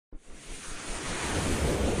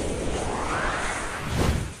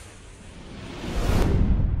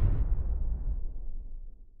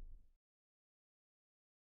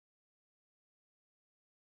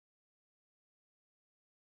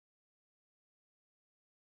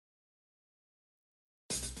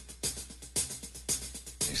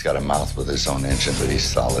He's got a mouth with his own engine, but he's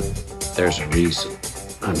solid. There's a reason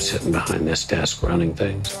I'm sitting behind this desk running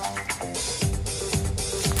things.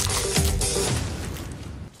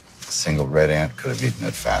 A single red ant could have eaten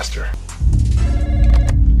it faster.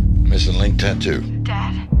 Missing link tattoo.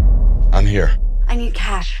 Dad, I'm here. I need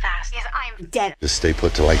cash fast. Yes, I'm dead. Just stay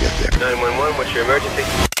put till I get there. 911, what's your emergency?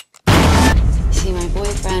 See, my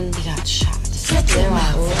boyfriend, he got shot. There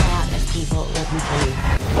are a lot of people looking for you.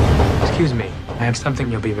 Excuse me, I have something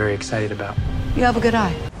you'll be very excited about. You have a good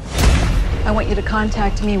eye. I want you to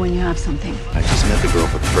contact me when you have something. I just met the girl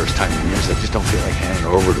for the first time in years. I just don't feel like handing her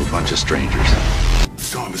over to a bunch of strangers.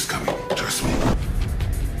 Storm is coming. Trust me.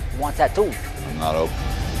 Want that too? I'm not open.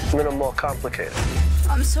 A little more complicated.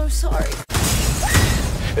 I'm so sorry.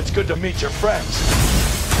 It's good to meet your friends.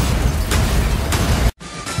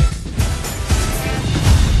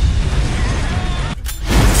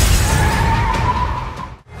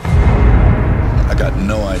 I got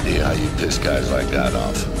no idea how you piss guys like that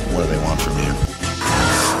off. What do they want from you?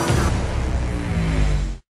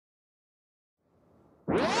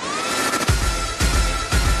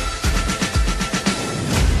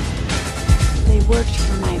 They worked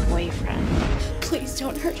for my boyfriend. Please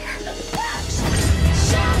don't hurt her.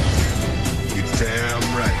 You're damn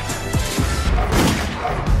right.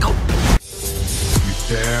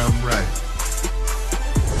 You're damn right.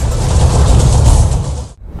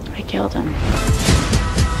 I killed him.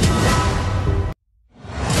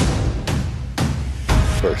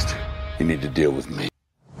 First, you need to deal with me.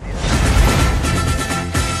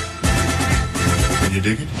 Can you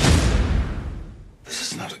dig it? This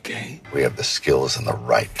is not a game. We have the skills and the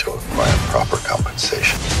right to acquire proper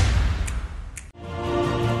compensation.